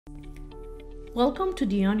Welcome to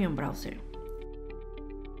the Onion browser.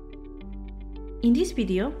 In this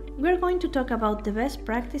video, we are going to talk about the best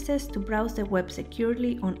practices to browse the web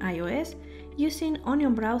securely on iOS using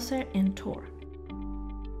Onion browser and Tor.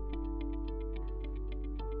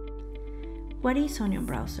 What is Onion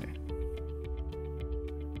browser?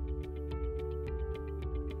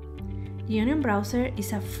 The Onion browser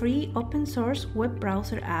is a free open-source web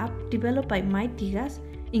browser app developed by Mike Tigas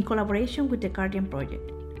in collaboration with the Guardian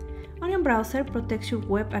project. Onion browser protects your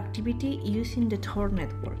web activity using the Tor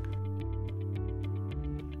network.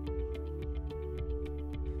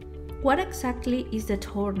 What exactly is the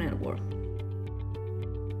Tor network?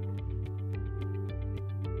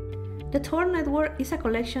 The Tor network is a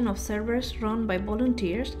collection of servers run by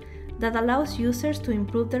volunteers that allows users to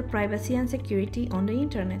improve their privacy and security on the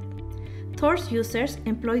internet. Tor's users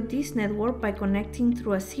employ this network by connecting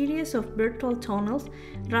through a series of virtual tunnels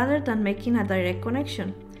rather than making a direct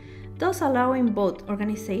connection, thus allowing both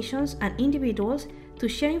organizations and individuals to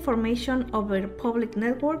share information over public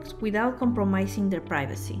networks without compromising their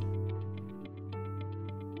privacy.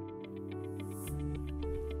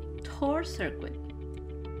 Tor circuit.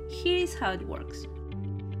 Here is how it works.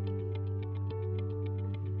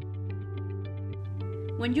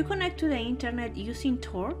 When you connect to the internet using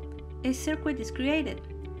Tor, a circuit is created.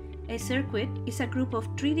 A circuit is a group of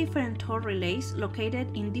 3 different Tor relays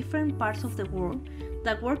located in different parts of the world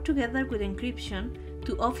that work together with encryption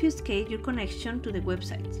to obfuscate your connection to the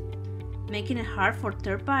websites, making it hard for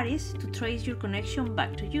third parties to trace your connection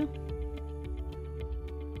back to you.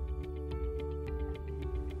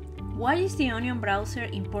 Why is the Onion browser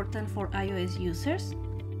important for iOS users?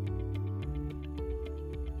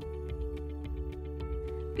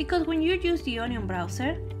 Because when you use the Onion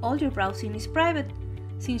browser, all your browsing is private,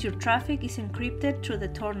 since your traffic is encrypted through the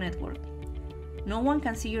Tor network. No one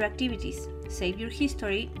can see your activities, save your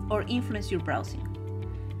history, or influence your browsing.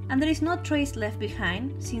 And there is no trace left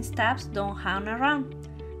behind, since tabs don't hang around.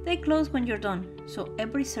 They close when you're done, so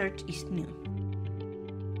every search is new.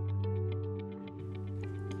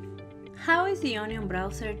 How is the Onion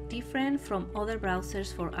browser different from other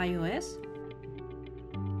browsers for iOS?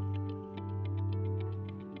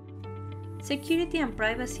 Security and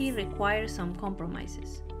privacy require some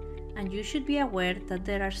compromises, and you should be aware that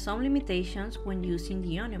there are some limitations when using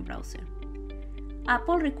the Onion browser.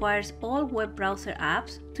 Apple requires all web browser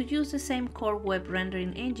apps to use the same core web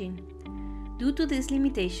rendering engine. Due to this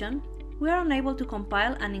limitation, we are unable to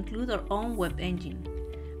compile and include our own web engine,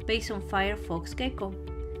 based on Firefox Gecko,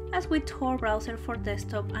 as with Tor browser for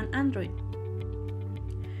desktop and Android.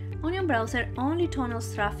 Onion browser only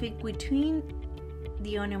tunnels traffic between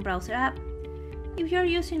the Onion browser app. If you are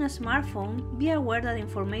using a smartphone, be aware that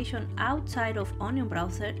information outside of Onion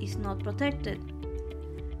browser is not protected.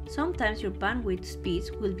 Sometimes your bandwidth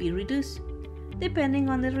speeds will be reduced, depending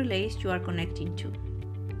on the relays you are connecting to.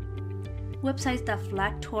 Websites that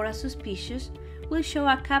flag Tor as suspicious will show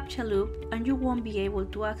a CAPTCHA loop and you won't be able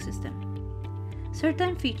to access them.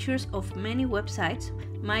 Certain features of many websites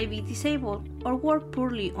might be disabled or work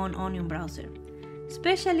poorly on Onion browser,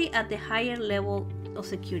 especially at the higher level of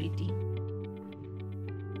security.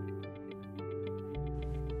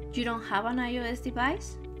 You don't have an iOS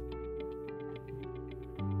device?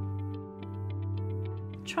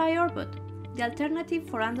 Try Orbot, the alternative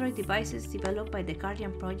for Android devices developed by the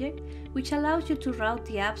Guardian project, which allows you to route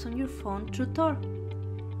the apps on your phone through Tor.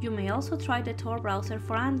 You may also try the Tor browser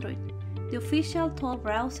for Android, the official Tor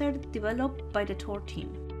browser developed by the Tor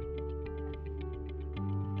team.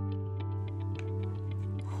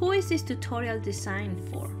 Who is this tutorial designed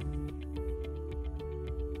for?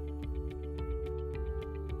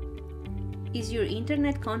 Is your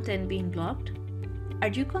internet content being blocked? Are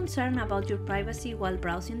you concerned about your privacy while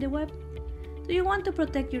browsing the web? Do you want to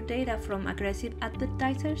protect your data from aggressive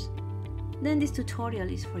advertisers? Then this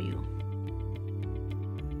tutorial is for you.